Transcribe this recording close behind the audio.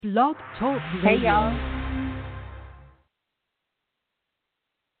Blog Talk Hey Radio. y'all.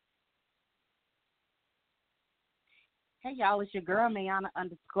 Hey y'all, it's your girl Mayana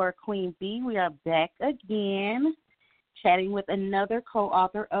 _ Queen B. We are back again, chatting with another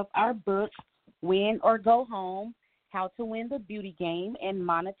co-author of our book, Win or Go Home: How to Win the Beauty Game and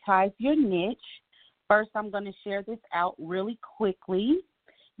Monetize Your Niche. First, I'm going to share this out really quickly.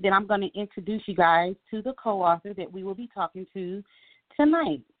 Then I'm going to introduce you guys to the co-author that we will be talking to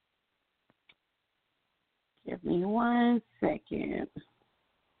tonight. Give me 1 second.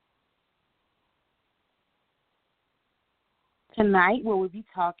 Tonight, we will be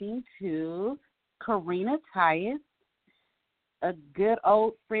talking to Karina Tyus, a good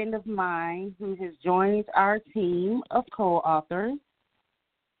old friend of mine who has joined our team of co-authors.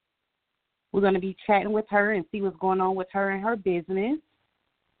 We're going to be chatting with her and see what's going on with her and her business.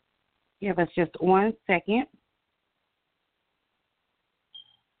 Give us just 1 second.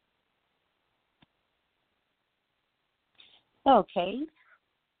 Okay.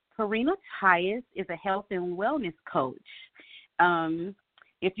 Karina Tyus is a health and wellness coach.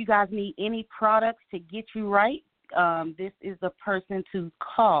 If you guys need any products to get you right, this is the person to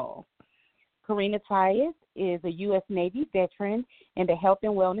call. Karina Tyus is a U.S. Navy veteran and a health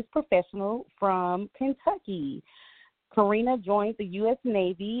and wellness professional from Kentucky. Karina joined the U.S.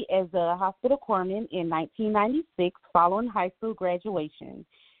 Navy as a hospital corpsman in 1996 following high school graduation.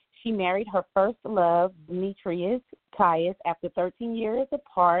 She married her first love, Demetrius Tyus, after 13 years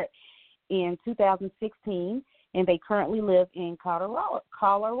apart in 2016, and they currently live in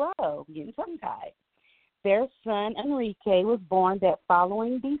Colorado, getting tongue-tied. Their son, Enrique, was born that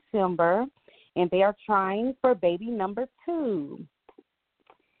following December, and they are trying for baby number 2.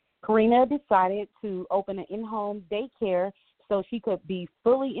 Karina decided to open an in-home daycare so she could be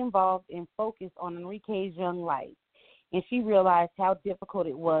fully involved and focused on Enrique's young life. And she realized how difficult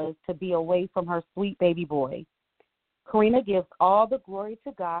it was to be away from her sweet baby boy. Karina gives all the glory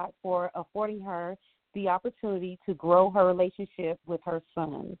to God for affording her the opportunity to grow her relationship with her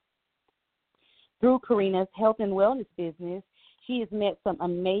son. Through Karina's health and wellness business, she has met some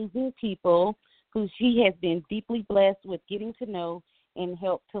amazing people who she has been deeply blessed with getting to know and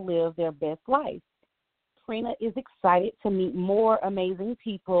help to live their best life. Karina is excited to meet more amazing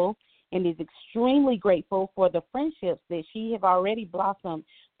people and is extremely grateful for the friendships that she have already blossomed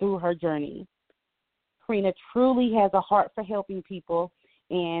through her journey. Karina truly has a heart for helping people,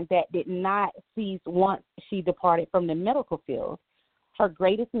 and that did not cease once she departed from the medical field. Her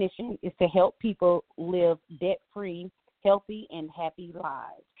greatest mission is to help people live debt-free, healthy, and happy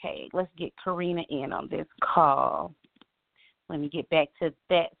lives. Okay, let's get Karina in on this call. Let me get back to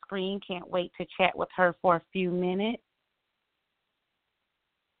that screen. Can't wait to chat with her for a few minutes.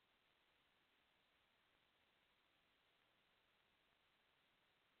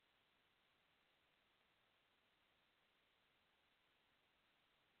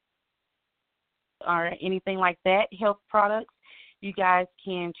 Or anything like that, health products, you guys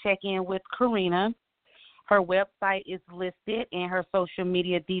can check in with Karina. Her website is listed and her social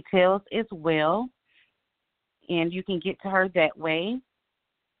media details as well, and you can get to her that way.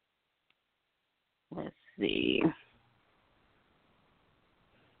 Let's see.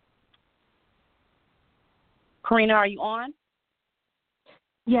 Karina, are you on?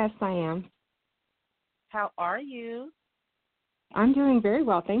 Yes, I am. How are you? I'm doing very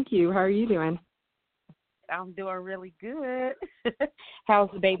well, thank you. How are you doing? I'm doing really good. How's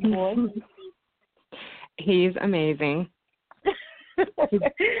the baby boy? He's amazing. He's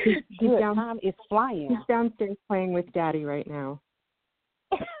Time is flying. He's downstairs playing with Daddy right now.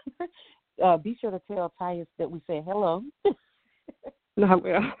 Be sure to tell Tyus that we said hello. I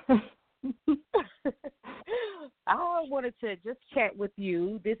will. I wanted to just chat with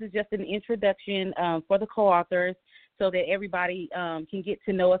you. This is just an introduction for the co-authors so that everybody can get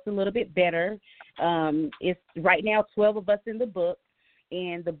to know us a little bit better. It's right now 12 of us in the book,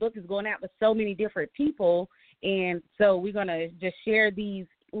 and the book is going out to so many different people. And so we're going to just share these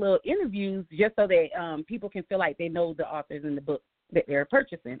little interviews just so that people can feel like they know the authors in the book that they're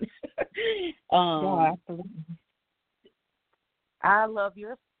purchasing. Yeah, absolutely. I love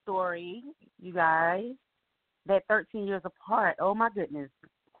your story, you guys. That 13 years apart. Oh, my goodness.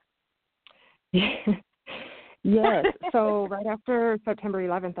 Yes. So right after September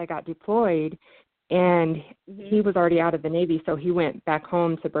 11th, I got deployed, and he was already out of the Navy, so he went back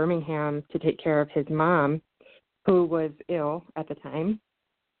home to Birmingham to take care of his mom, who was ill at the time.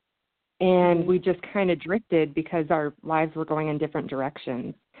 And we just kind of drifted because our lives were going in different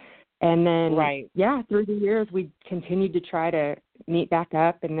directions. And then, through the years, we continued to try to meet back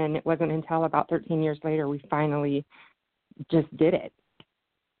up, and then it wasn't until about 13 years later we finally just did it.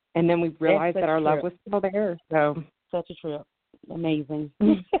 And then we realized that our love was still there. So such a trip. Amazing.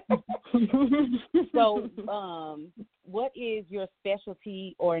 So, what is your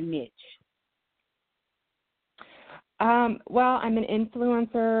specialty or niche? Well, I'm an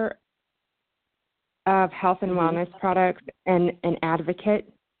influencer of health and wellness products and an advocate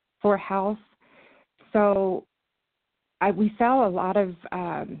for health. So we sell a lot of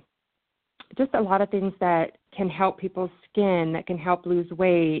just a lot of things that can help people's skin, that can help lose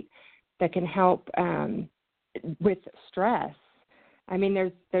weight, that can help with stress. I mean,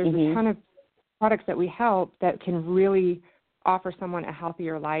 there's a ton of products that we help that can really offer someone a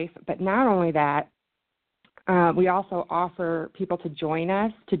healthier life. But not only that, we also offer people to join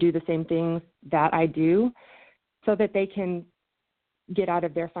us to do the same things that I do so that they can get out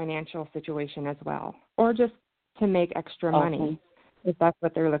of their financial situation as well, or just to make extra money if that's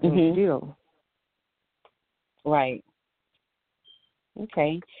what they're looking to do. Right.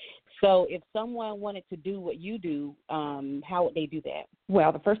 Okay. So if someone wanted to do what you do, how would they do that?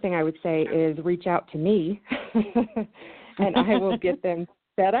 Well, the first thing I would say is reach out to me, and I will get them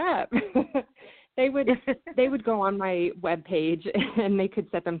set up. They would go on my webpage, and they could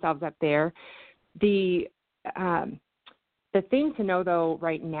set themselves up there. The thing to know, though,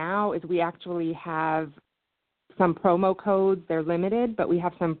 right now is we actually have some promo codes. They're limited, but we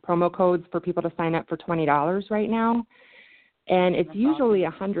have some promo codes for people to sign up for $20 right now. And it's usually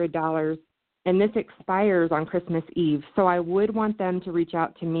 $100, and this expires on Christmas Eve. So I would want them to reach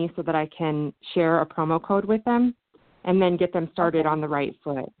out to me so that I can share a promo code with them and then get them started on the right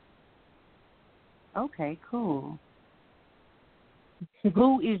foot. Okay, cool.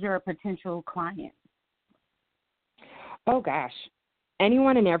 Who is your potential client? Oh, gosh.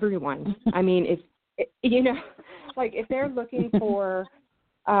 Anyone and everyone. I mean, if they're looking for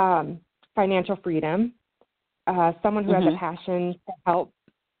financial freedom, someone who has a passion to help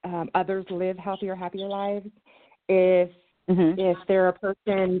others live healthier, happier lives, if they're a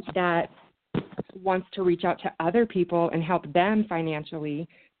person that wants to reach out to other people and help them financially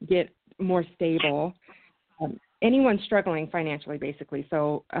get more stable, anyone struggling financially, basically.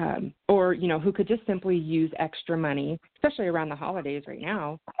 So, or, who could just simply use extra money, especially around the holidays right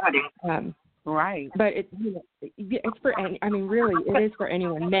now. Right. But it's for, really, it is for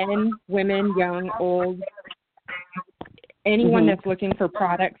anyone, men, women, young, old, anyone that's looking for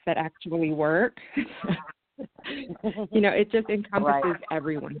products that actually work. It just encompasses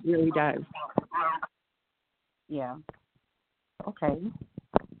everyone. It really does. Yeah. Okay.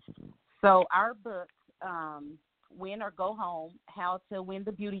 So our book, Win or Go Home, How to Win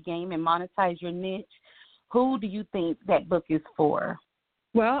the Beauty Game and Monetize Your Niche, who do you think that book is for?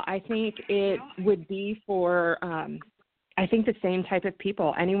 Well, I think it would be for, I think the same type of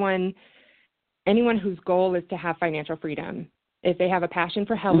people, anyone whose goal is to have financial freedom. If they have a passion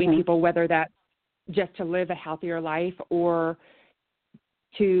for helping people, whether that's just to live a healthier life or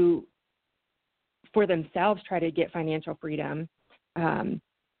to, for themselves, try to get financial freedom.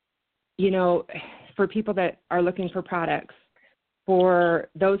 For people that are looking for products, for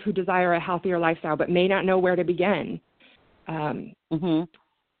those who desire a healthier lifestyle but may not know where to begin.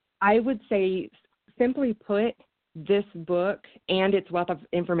 I would say, simply put, this book and its wealth of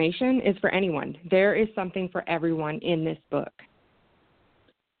information is for anyone. There is something for everyone in this book.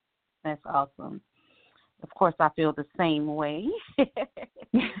 That's awesome. Of course, I feel the same way. Of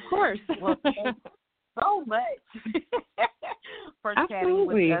course. Well, thank you so much for chatting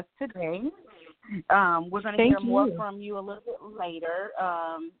with us today. We're going to hear more from you a little bit later.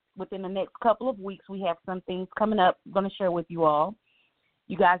 Within the next couple of weeks, we have some things coming up I'm going to share with you all.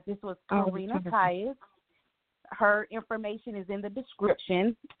 You guys, this was Karina Tyus. Her information is in the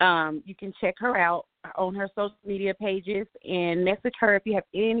description. You can check her out on her social media pages and message her if you have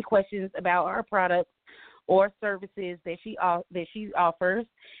any questions about our products or services that she offers,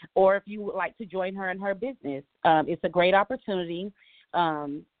 or if you would like to join her in her business. It's a great opportunity,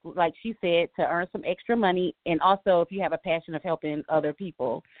 like she said, to earn some extra money, and also if you have a passion of helping other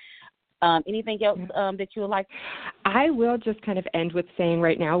people. Anything else that you would like? I will just kind of end with saying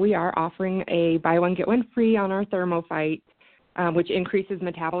right now we are offering a buy one, get one free on our ThermoFight, which increases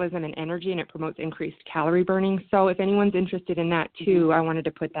metabolism and energy, and it promotes increased calorie burning. So if anyone's interested in that too, I wanted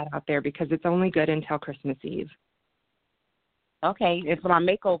to put that out there because it's only good until Christmas Eve. Okay, it's my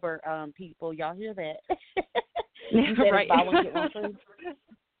makeover people. Y'all hear that? Right. Buy one, get one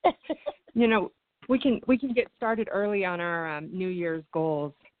free. we can get started early on our New Year's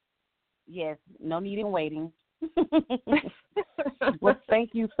goals. Yes, no need in waiting. Well, thank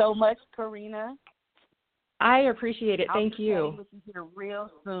you so much, Karina. I appreciate it. Thank you. I'll be with you here real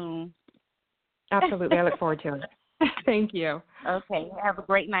soon. Absolutely. I look forward to it. Thank you. Okay. Have a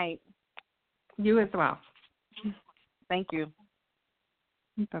great night. You as well. Thank you.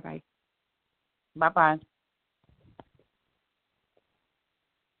 Bye-bye. Bye-bye.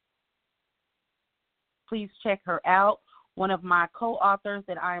 Please check her out. One of my co-authors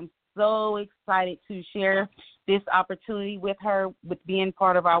that I am so excited to share this opportunity with her, with being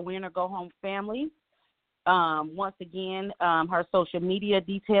part of our Win or Go Home family. Once again, her social media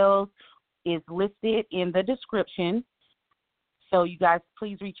details is listed in the description. So you guys,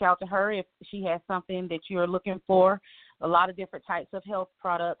 please reach out to her if she has something that you're looking for. A lot of different types of health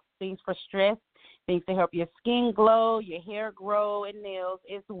products, things for stress, things to help your skin glow, your hair grow, and nails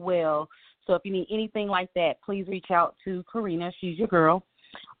as well. So if you need anything like that, please reach out to Karina. She's your girl.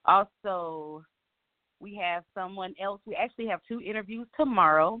 Also, we have someone else. We actually have 2 interviews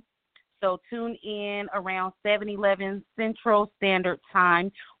tomorrow. So tune in around 7:11 Central Standard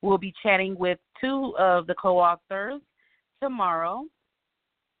Time. We'll be chatting with 2 of the co-authors tomorrow.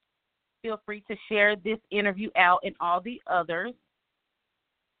 Feel free to share this interview out and all the others.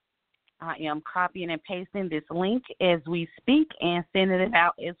 I am copying and pasting this link as we speak and sending it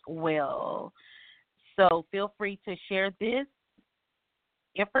out as well. So feel free to share this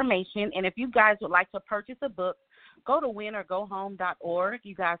information. And if you guys would like to purchase a book, go to winorgohome.org.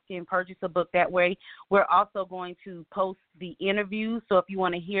 You guys can purchase a book that way. We're also going to post the interview. So if you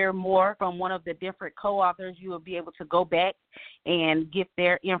want to hear more from one of the different co-authors, you will be able to go back and get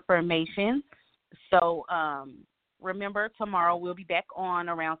their information. So remember, tomorrow we'll be back on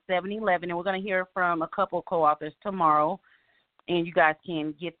around 7:11, and we're going to hear from a couple co-authors tomorrow. And you guys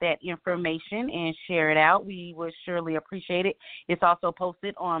can get that information and share it out. We would surely appreciate it. It's also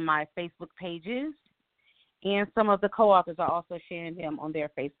posted on my Facebook pages. And some of the co-authors are also sharing them on their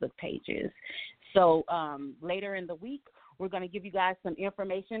Facebook pages. So later in the week, we're going to give you guys some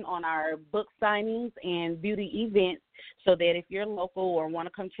information on our book signings and beauty events so that if you're local or want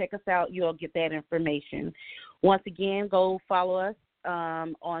to come check us out, you'll get that information. Once again, go follow us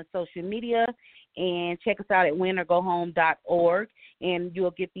on social media and check us out at winorgohome.org, and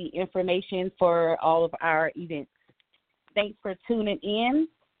you'll get the information for all of our events. Thanks for tuning in.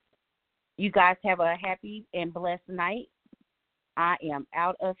 You guys have a happy and blessed night. I am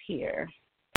out of here.